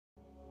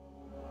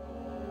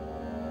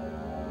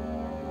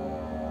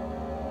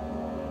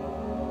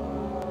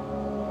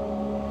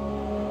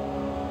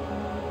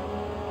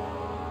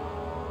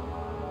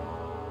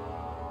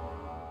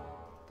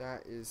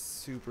That is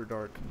super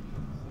dark.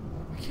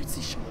 I can't see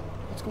shit.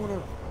 What's going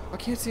on? I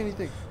can't see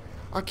anything.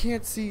 I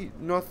can't see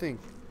nothing.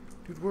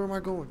 Dude, where am I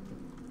going?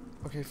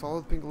 Okay,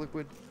 follow the pink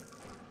liquid.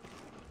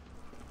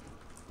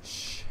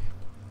 Shit.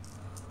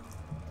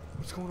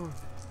 What's going on?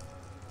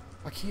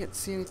 I can't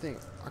see anything.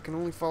 I can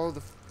only follow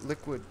the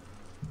liquid.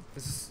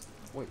 This is...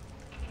 Wait.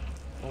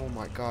 Oh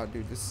my god,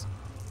 dude. This...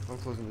 I'm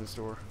closing this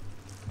door.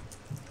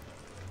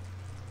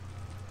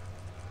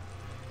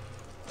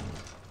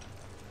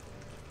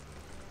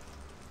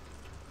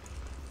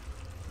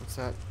 What's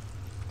that?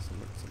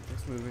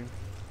 Something's moving.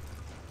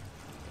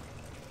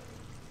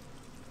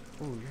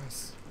 Oh,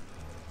 yes.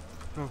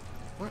 No.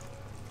 What?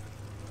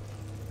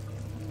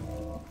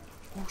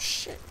 Oh,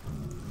 shit.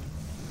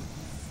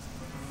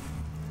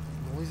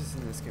 Noises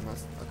in this game. I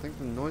think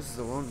the noises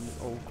alone...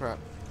 Oh, crap.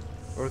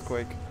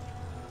 Earthquake.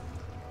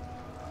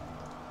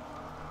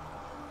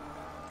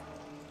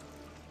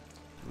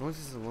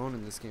 Noises alone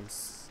in this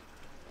game's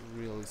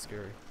really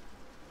scary.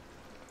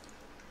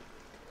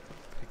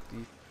 Pick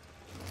these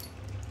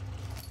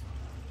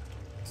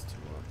two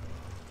up.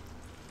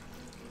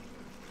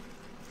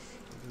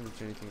 I don't think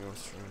there's anything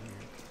else around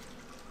here.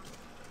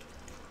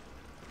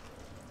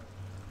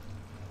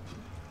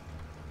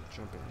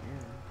 Jump in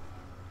here.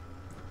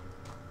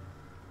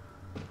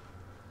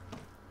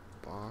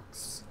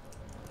 Box.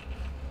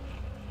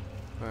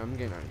 Alright, I'm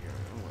getting out of here. I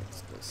don't like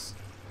this place.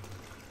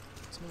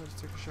 So let's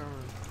take a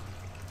shower.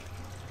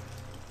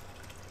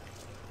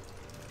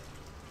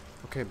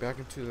 Okay, back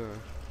into the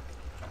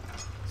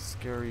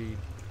scary,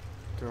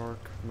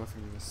 dark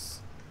nothingness.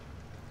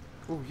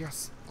 Oh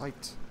yes,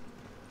 light.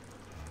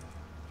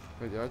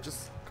 Wait, did I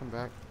just come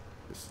back?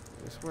 Is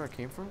this where I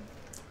came from?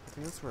 I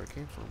think that's where I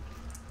came from.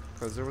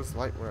 Because there was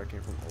light where I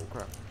came from. Oh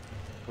crap.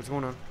 What's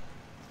going on?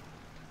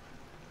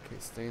 Okay,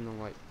 stay in the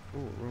light. Oh,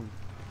 a room.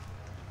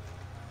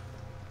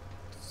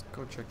 Let's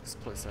go check this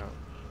place out.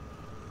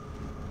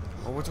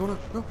 Oh, what's going on?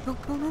 No, no,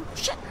 no, no.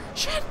 Shit!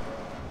 Shit!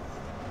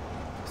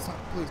 Stop,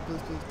 please,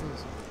 please, please,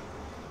 please.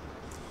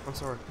 I'm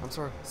sorry, I'm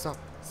sorry. Stop,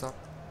 stop.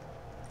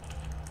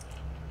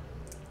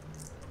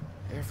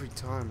 Every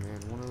time, man.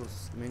 One of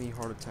those mini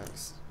heart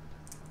attacks.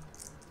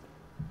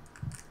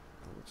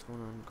 Oh, what's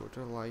going on? Go to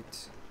the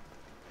light.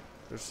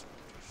 There's...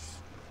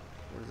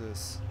 What is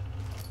this?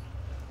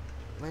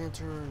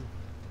 Lantern.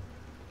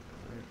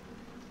 Right.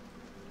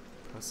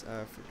 Press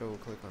F or double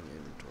click on the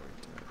inventory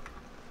tab.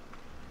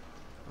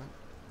 What?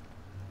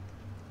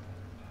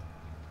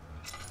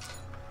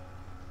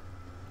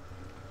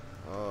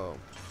 Oh.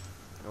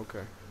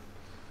 Okay.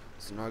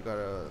 So now I got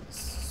a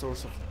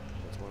source of...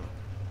 What's going on?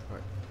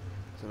 Alright.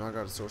 So now I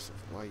got a source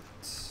of light.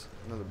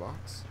 Another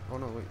box? Oh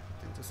no, wait.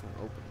 I think this one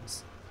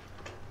opens.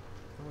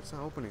 Oh, it's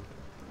not opening.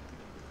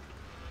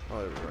 Oh,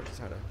 there we go. I just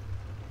had to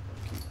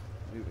keep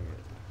moving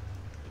it.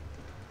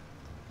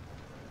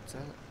 What's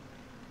that?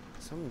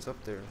 Someone's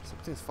up there.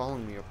 Something's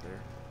following me up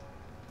there.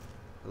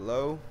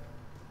 Hello?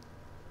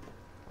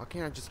 Why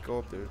can't I just go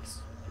up there?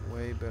 It's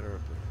way better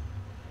up there.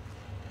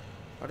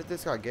 How did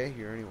this guy get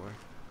here anyway?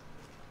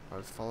 I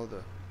just follow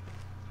the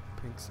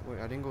pinks. Wait,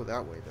 I didn't go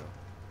that way though.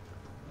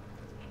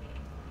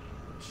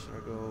 Should I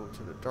go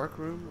to the dark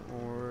room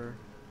or...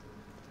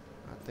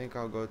 I think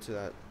I'll go to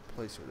that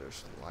place where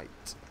there's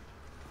light.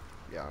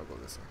 Yeah, I'll go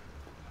this way.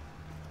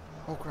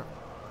 Oh crap.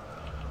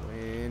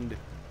 Wind.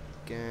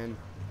 Again.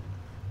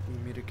 We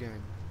meet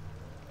again.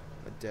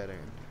 A dead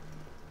end.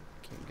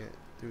 Can't get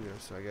through there,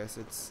 so I guess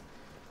it's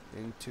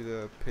into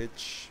the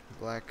pitch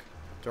black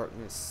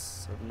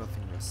darkness of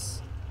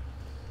nothingness.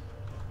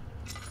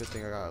 Good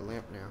thing I got a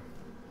lamp now.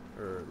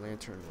 Or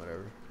lantern,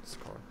 whatever it's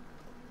called.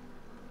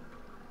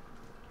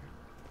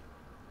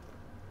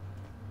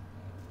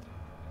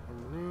 A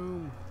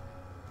room.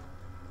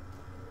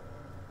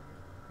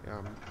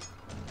 Yeah,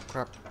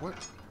 crap. What?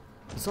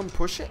 Did someone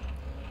push it?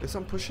 Is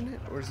someone pushing it?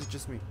 Or is it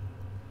just me?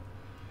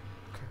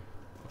 Okay.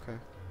 Okay.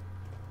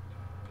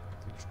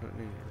 I think there's nothing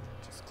in here.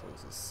 Just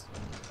close this.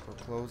 Go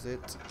close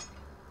it.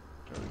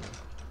 There we go.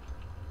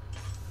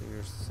 I think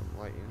there's some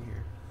light in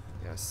here.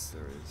 Yes,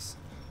 there is.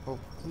 Oh,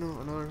 no,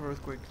 another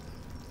earthquake.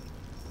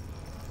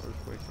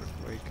 Earthquake,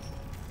 earthquake.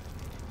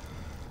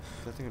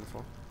 Is that thing gonna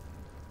fall?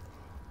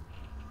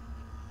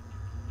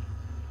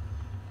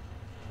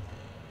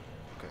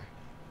 Okay.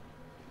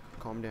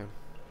 Calm down.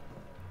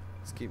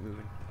 Let's keep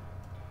moving.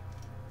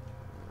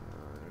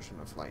 There's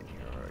enough light in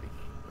here already.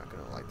 I'm not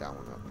gonna light that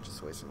one up. I'm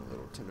just wasting a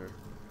little tinder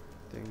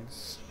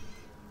things.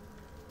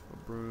 A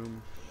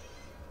broom.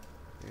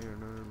 And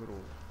another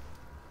little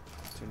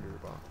tinder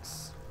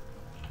box.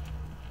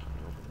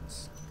 It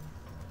opens.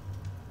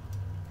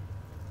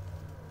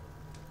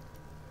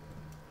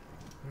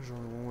 There's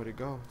only one way to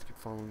go. Let's keep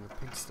following the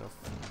pink stuff.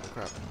 Oh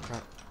crap,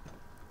 crap.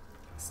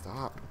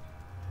 Stop.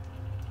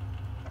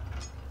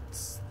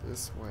 It's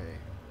this way.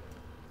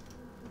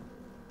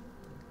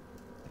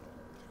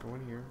 Go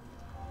in here.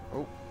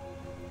 Oh.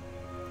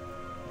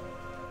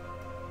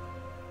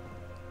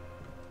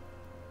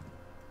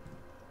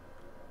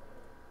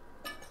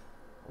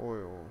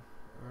 Oil.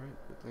 Alright,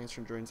 the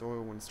lantern drains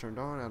oil when it's turned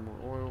on. Add more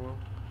oil.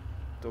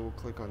 Double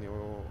click on the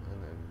oil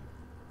and then...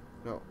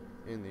 No.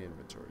 in the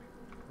inventory.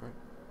 Right?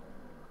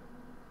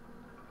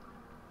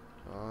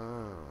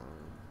 Ah,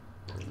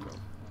 there we go.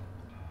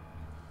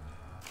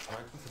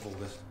 19th of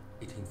August,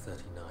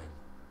 1839.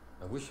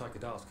 I wish I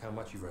could ask how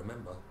much you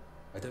remember.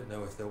 I don't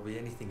know if there'll be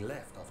anything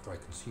left after I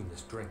consume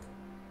this drink.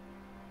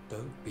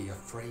 Don't be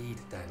afraid,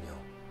 Daniel.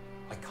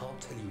 I can't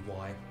tell you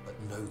why, but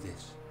know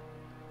this.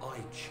 I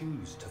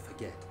choose to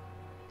forget.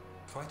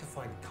 Try to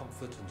find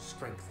comfort and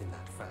strength in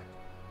that fact.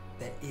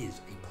 There is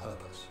a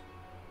purpose.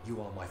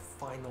 You are my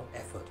final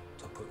effort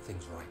to put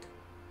things right.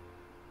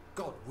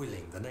 God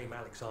willing, the name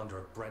Alexander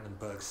of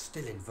Brandenburg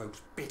still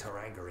invokes bitter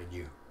anger in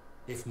you.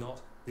 If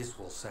not, this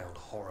will sound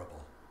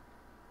horrible.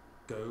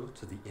 Go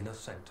to the inner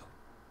sanctum,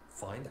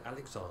 find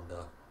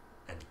Alexander,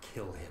 and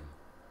kill him.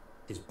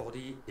 His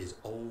body is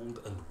old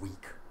and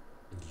weak,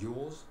 and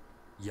yours,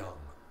 young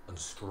and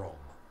strong.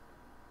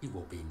 He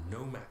will be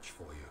no match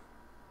for you.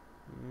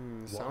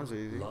 Sounds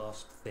easy.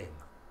 Last thing.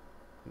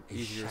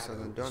 Easier said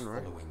than done,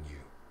 right? Following you.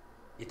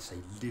 It's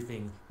a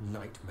living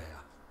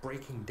nightmare,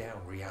 breaking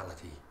down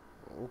reality.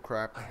 Oh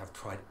crap. I have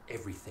tried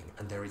everything,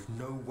 and there is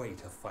no way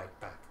to fight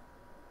back.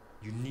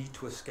 You need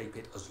to escape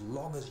it as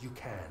long as you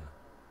can.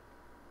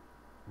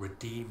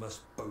 Redeem us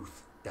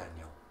both,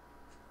 Daniel.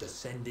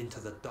 Descend into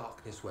the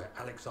darkness where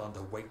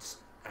Alexander waits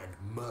and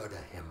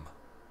murder him.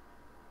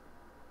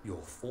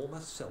 Your former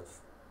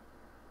self,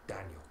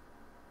 Daniel.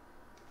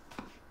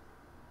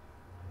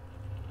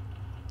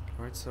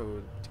 Alright,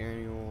 so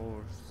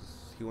Daniel,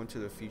 he went to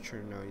the future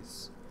and now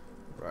he's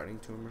writing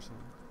to him or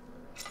something.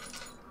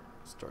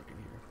 It's dark in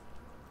here.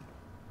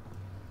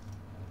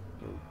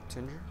 No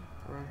tinder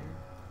around here?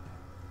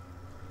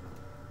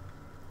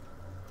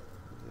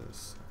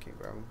 This, I can't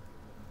grab him.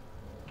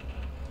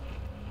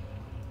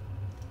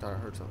 Thought I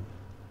heard something.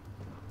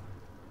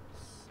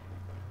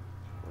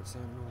 What's that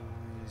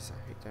noise?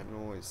 I hate that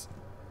noise.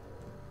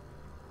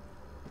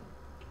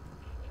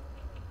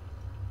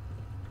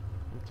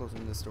 I'm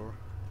closing this door.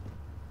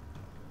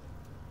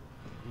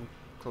 I'm gonna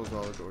close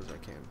all the doors I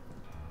can.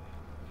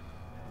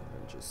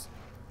 And just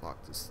lock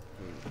this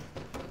thing.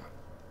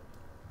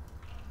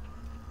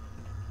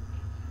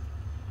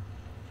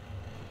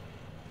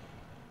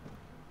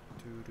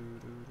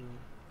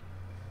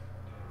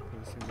 Put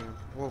this thing down.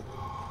 Whoa.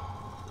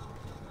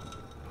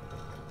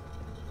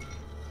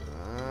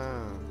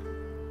 Ah.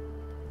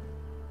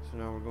 So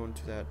now we're going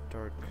to that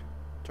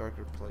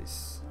darker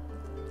place.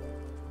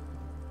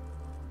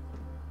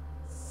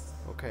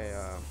 Okay,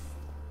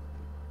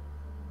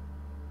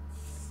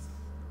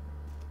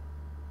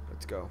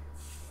 let's go.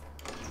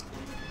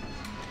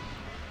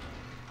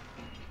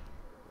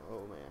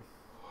 Oh man.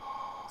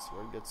 That's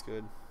where it gets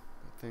good,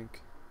 I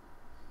think.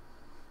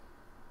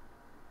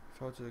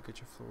 Fall to the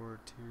kitchen floor,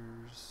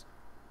 tears.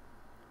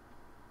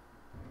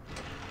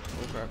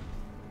 Oh crap.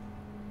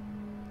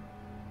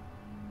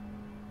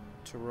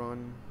 To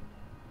run.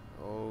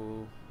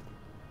 Oh.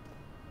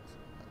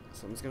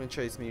 Something's gonna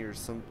chase me or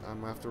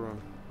I'm gonna have to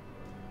run.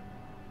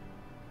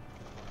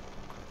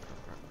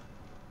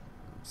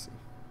 Let's see.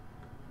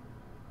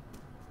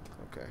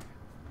 Okay.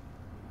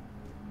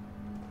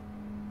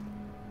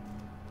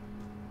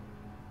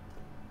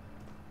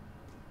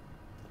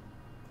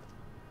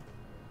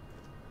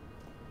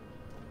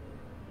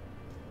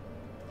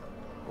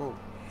 Oh.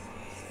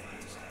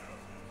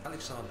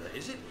 Alexander,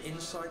 is it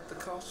inside the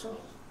castle?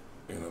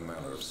 In a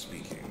manner of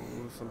speaking.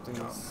 Ooh,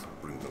 something's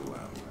Bring the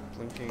lamp.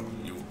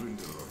 blinking You've been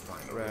to the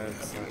refinery, red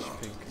have you slash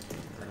not? pink.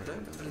 I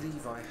don't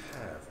believe I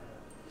have.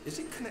 Is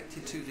it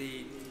connected to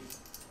the...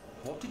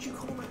 what did you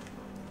call it?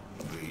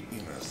 The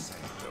inner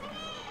sanctum.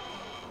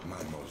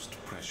 My most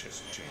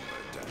precious chamber,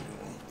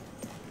 Daniel.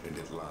 And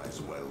it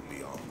lies well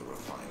beyond the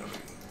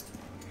refinery.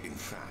 In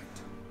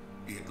fact,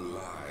 it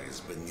lies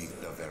beneath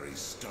the very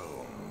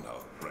stone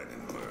of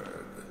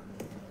Brandenburg.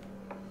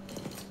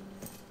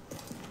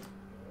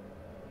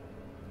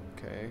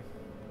 Okay.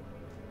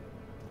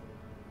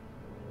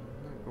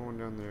 Not going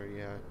down there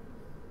yet.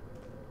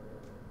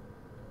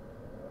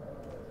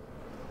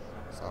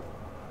 Stop.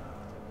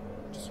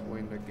 Just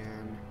wind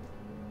again.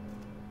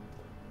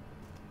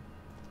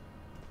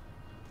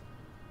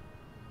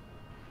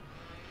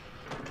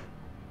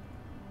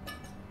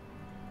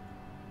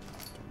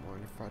 Don't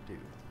mind if I do.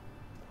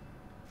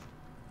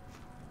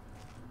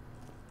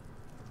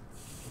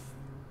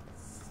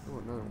 Oh,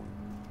 another one.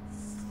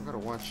 I gotta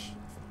watch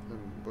them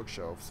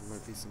bookshelves. There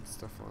might be some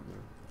stuff on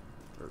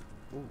there. Or,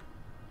 ooh.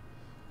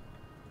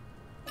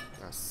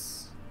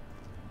 Yes.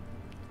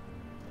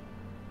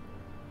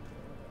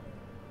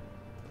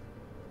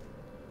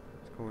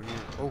 Let's go in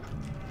here. Oh.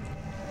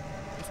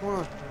 What's going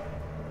on?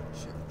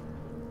 Shit.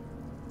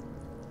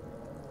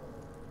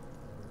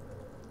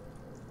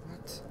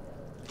 What?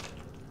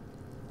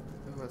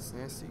 Oh, that's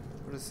nasty.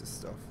 What is this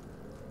stuff?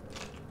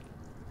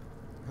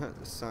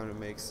 The sound it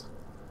makes.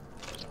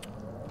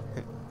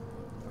 Alright,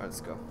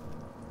 let's go.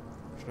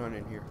 There's none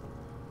in here.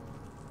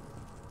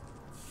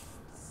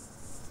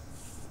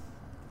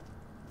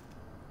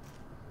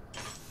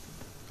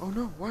 Oh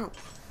no, wow.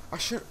 I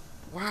should.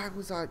 Why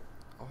was I.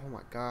 Oh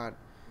my god.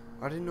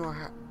 I didn't know I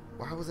had.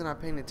 Why wasn't I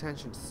paying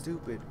attention?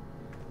 Stupid.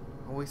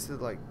 I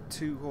wasted like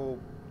 2 whole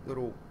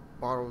little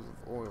bottles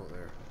of oil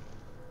there.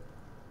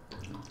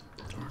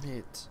 Darn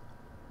it.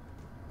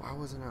 Why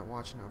wasn't I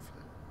watching out for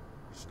that?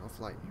 There's no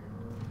flight here.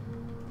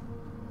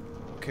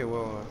 Okay,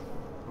 well,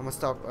 I'm gonna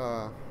stop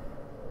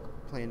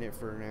playing it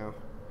for now.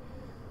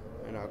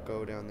 And I'll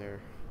go down there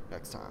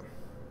next time.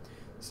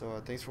 So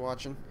thanks for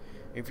watching.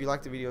 If you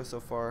liked the video so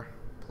far,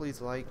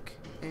 please like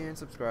and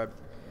subscribe.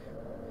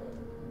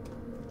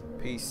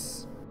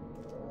 Peace.